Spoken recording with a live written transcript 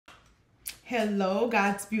Hello,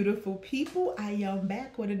 God's beautiful people. I am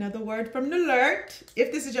back with another word from the Lord.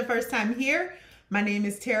 If this is your first time here, my name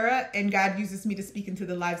is Tara, and God uses me to speak into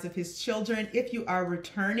the lives of his children. If you are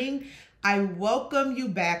returning, I welcome you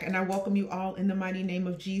back, and I welcome you all in the mighty name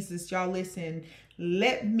of Jesus. Y'all listen,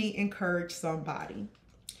 let me encourage somebody,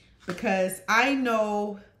 because I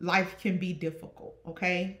know life can be difficult,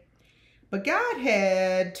 okay? But God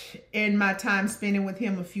had, in my time spending with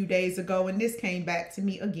him a few days ago, and this came back to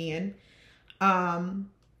me again,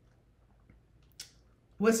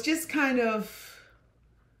 was just kind of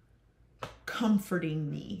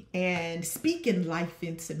comforting me and speaking life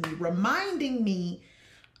into me, reminding me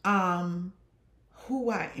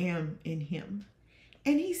who I am in him.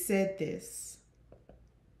 And he said this: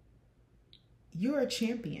 you're a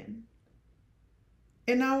champion.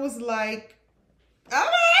 And I was like,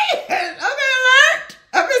 okay, alert.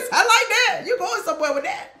 I like that. You're going somewhere with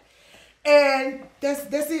that. And that's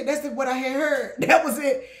it. That's what I had heard. That was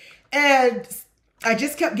it. And I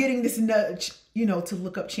just kept getting this nudge, to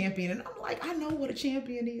look up champion. And I'm like, I know what a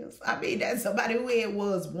champion is. I mean, that's somebody who had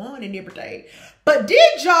was won and everything. But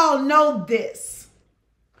did y'all know this?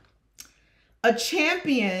 A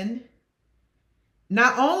champion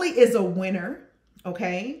not only is a winner,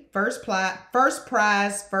 okay, first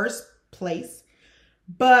prize, first place,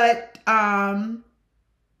 but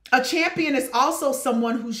a champion is also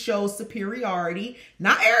someone who shows superiority,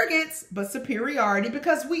 not arrogance, but superiority,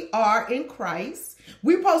 because we are in Christ.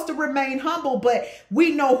 We're supposed to remain humble, but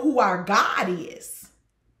we know who our God is.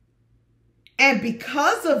 And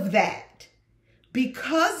because of that, we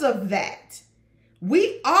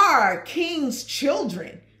are King's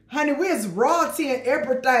children. Honey, we're royalty and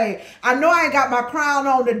everything. I know I ain't got my crown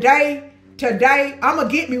on today. I'm going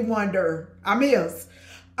to get me one there. I'm his.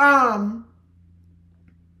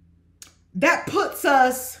 That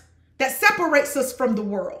separates us from the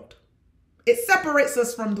world. It separates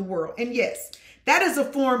us from the world. And yes, that is a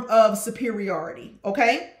form of superiority,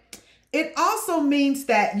 okay? It also means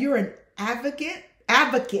that you're an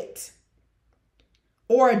advocate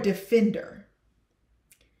or a defender.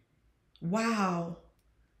 Wow.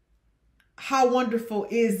 How wonderful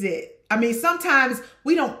is it? I mean, sometimes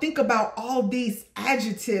we don't think about all these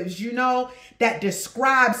adjectives, that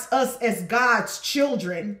describes us as God's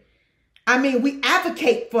children. I mean, we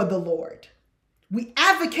advocate for the Lord. We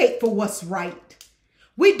advocate for what's right.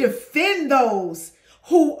 We defend those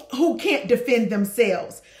who can't defend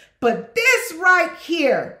themselves. But this right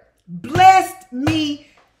here blessed me.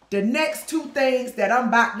 The next two things that I'm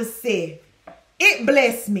about to say, it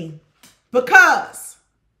blessed me, because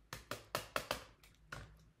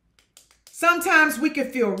sometimes we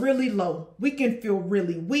can feel really low. We can feel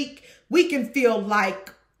really weak. We can feel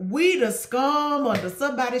like we the scum under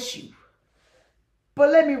somebody's shoe.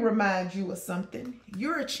 But let me remind you of something.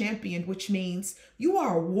 You're a champion, which means you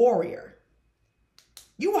are a warrior.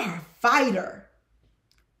 You are a fighter.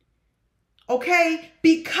 Okay?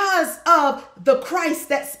 Because of the Christ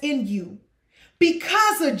that's in you.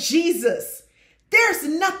 Because of Jesus, there's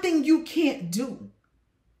nothing you can't do.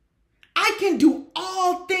 I can do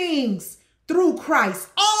all things through Christ.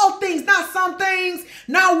 All things, not some things,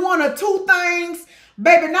 not one or two things.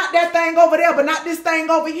 Baby, not that thing over there, but not this thing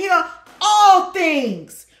over here. All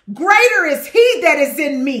things. Greater is he that is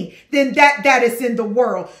in me than that is in the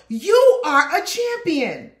world. You are a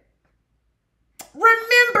champion.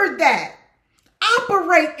 Remember that.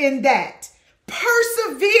 Operate in that.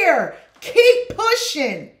 Persevere. Keep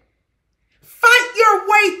pushing. Fight your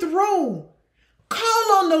way through.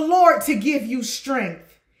 Call on the Lord to give you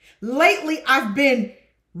strength. Lately, I've been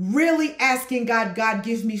really asking God,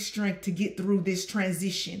 give me strength to get through this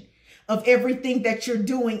transition of everything that you're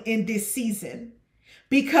doing in this season.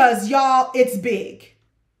 Because y'all, it's big.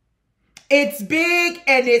 It's big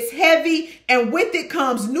and it's heavy, and with it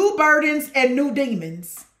comes new burdens and new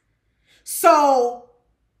demons. So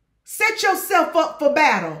set yourself up for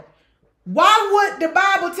battle. Why would the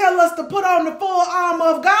Bible tell us to put on the full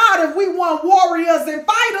armor of God if we want warriors and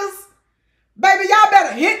fighters? Baby, y'all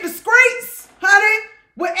better hit the streets, honey,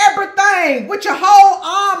 with everything, with your whole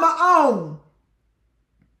armor on.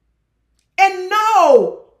 And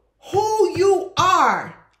know who you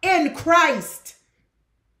are in Christ.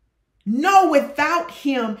 Know without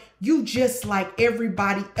him, you just like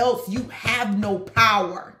everybody else. You have no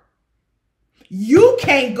power. You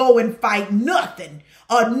can't go and fight nothing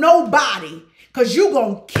or nobody, because you're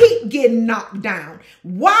going to keep getting knocked down.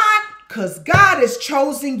 Why? Because God has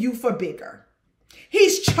chosen you for bigger.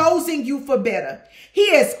 He's chosen you for better.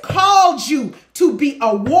 He has called you to be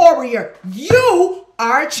a warrior. You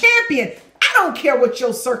are a champion. I don't care what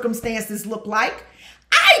your circumstances look like.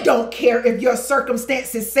 I don't care if your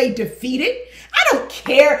circumstances say defeated. I don't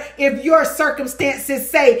care if your circumstances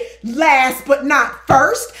say last but not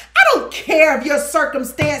first. I don't care if your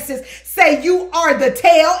circumstances say you are the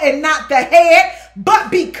tail and not the head. But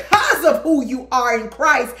because of who you are in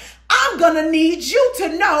Christ, I'm going to need you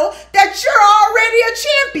to know that you're already a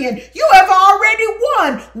champion. You have already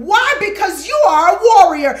won. Why? Because you are a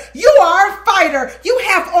warrior. You are a fighter. You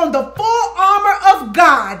have on the full armor of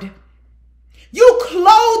God. You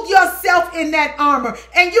clothe yourself in that armor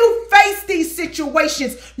and you face these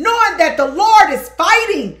situations knowing that the Lord is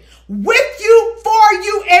fighting with you, for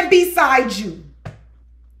you, and beside you.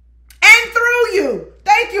 And through you.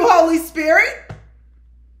 Thank you, Holy Spirit.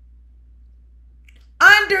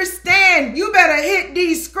 Understand, you better hit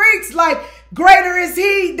these streets like greater is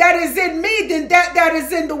he that is in me than that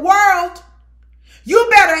is in the world. You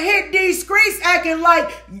better hit these streets acting like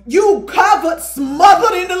you covered,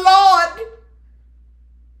 smothered in the Lord.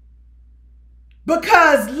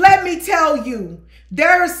 Because let me tell you,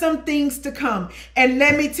 there are some things to come. And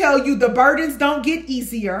let me tell you, the burdens don't get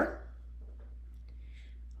easier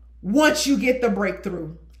once you get the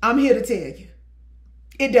breakthrough. I'm here to tell you,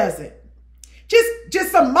 it doesn't.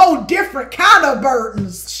 Just some more different kind of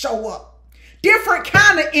burdens show up. Different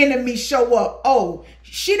kind of enemies show up. Oh,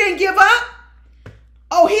 she didn't give up.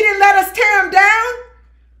 Oh, he didn't let us tear him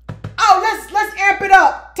down. Oh, let's amp it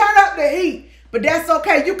up. Turn up the heat. But that's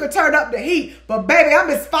okay. You can turn up the heat. But baby, I'm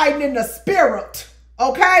just fighting in the spirit.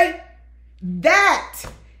 Okay? That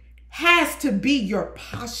has to be your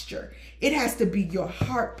posture. It has to be your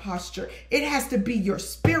heart posture. It has to be your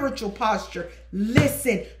spiritual posture.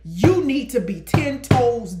 Listen, you need to be 10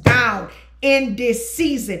 toes down in this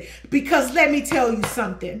season. Because let me tell you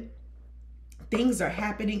something. Things are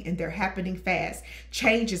happening and they're happening fast.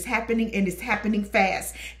 Change is happening and it's happening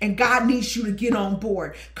fast. And God needs you to get on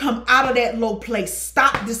board. Come out of that low place.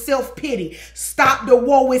 Stop the self-pity. Stop the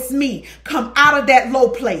woe is me. Come out of that low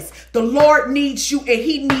place. The Lord needs you and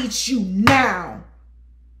he needs you now.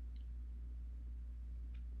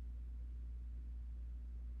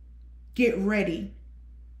 Get ready.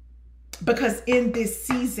 Because in this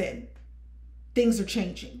season, things are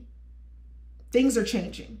changing. Things are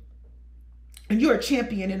changing. And you're a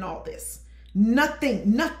champion in all this.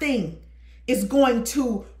 Nothing is going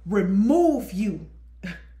to remove you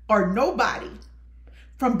or nobody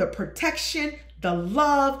from the protection, the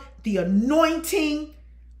love, the anointing,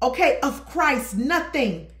 okay, of Christ.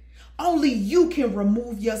 Nothing. Only you can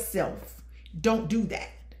remove yourself. Don't do that.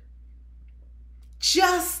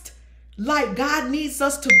 Just like God needs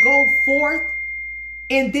us to go forth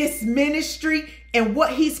in this ministry and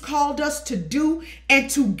what he's called us to do and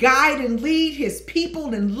to guide and lead his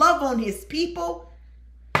people and love on his people,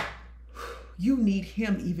 you need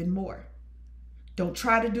him even more. Don't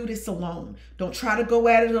try to do this alone. Don't try to go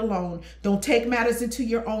at it alone. Don't take matters into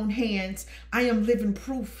your own hands. I am living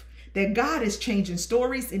proof that God is changing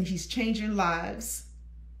stories and he's changing lives.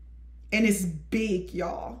 And it's big,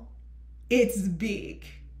 y'all. It's big.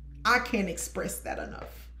 I can't express that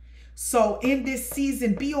enough. So in this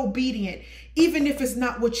season, be obedient, even if it's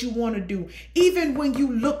not what you want to do. Even when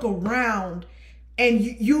you look around and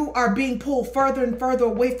you are being pulled further and further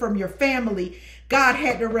away from your family, God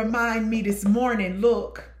had to remind me this morning,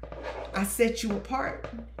 look, I set you apart.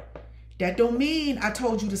 That don't mean I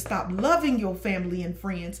told you to stop loving your family and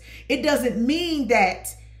friends. It doesn't mean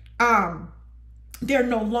that they're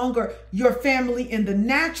no longer your family in the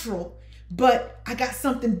natural, but I got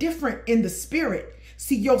something different in the spirit.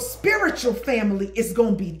 See, your spiritual family is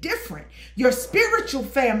going to be different. Your spiritual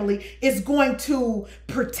family is going to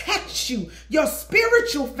protect you. Your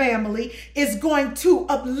spiritual family is going to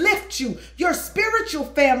uplift you. Your spiritual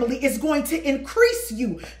family is going to increase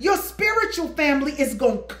you. Your spiritual family is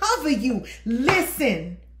going to cover you.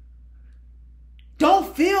 Listen,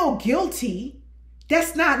 don't feel guilty.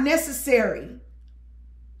 That's not necessary.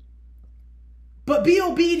 But be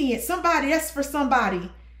obedient. Somebody, that's for somebody.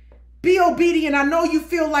 Be obedient. I know you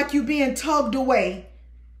feel like you're being tugged away.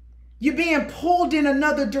 You're being pulled in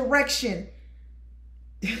another direction.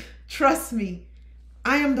 Trust me,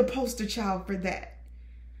 I am the poster child for that.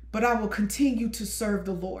 But I will continue to serve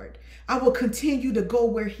the Lord. I will continue to go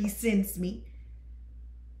where he sends me.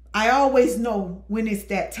 I always know when it's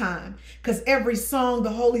that time, because every song the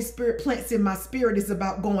Holy Spirit plants in my spirit is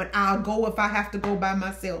about going. I'll go if I have to go by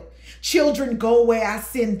myself. Children, go where I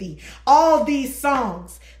send thee. All these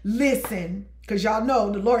songs. Listen, because y'all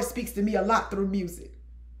know the Lord speaks to me a lot through music.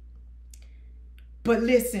 But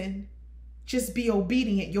listen, just be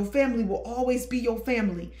obedient. Your family will always be your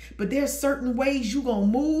family. But there's certain ways you're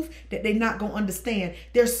going to move that they're not going to understand.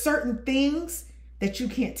 There's certain things that you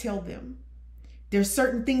can't tell them. There's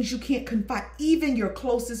certain things you can't confide, even your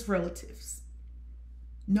closest relatives.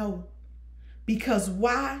 No. Because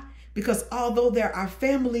why? Because although they're our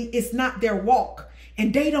family, it's not their walk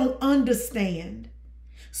and they don't understand.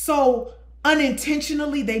 So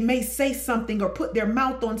unintentionally, they may say something or put their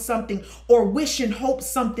mouth on something or wish and hope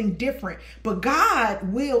something different. But God's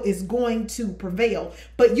will is going to prevail.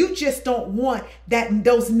 But you just don't want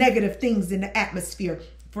those negative things in the atmosphere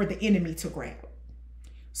for the enemy to grab.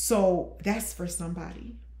 So that's for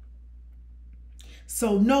somebody.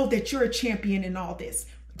 So know that you're a champion in all this.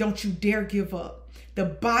 Don't you dare give up. The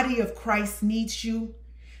body of Christ needs you.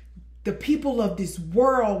 The people of this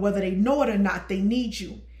world, whether they know it or not, they need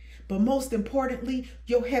you. But most importantly,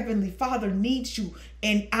 your heavenly Father needs you.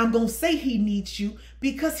 And I'm going to say he needs you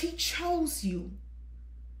because he chose you.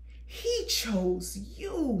 He chose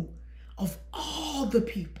you of all the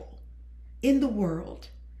people in the world.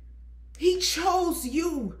 He chose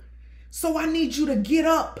you. So I need you to get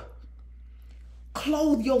up,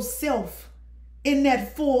 clothe yourself in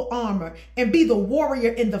that full armor and be the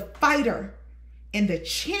warrior and the fighter and the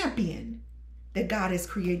champion that God has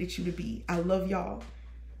created you to be. I love y'all.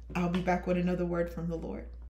 I'll be back with another word from the Lord.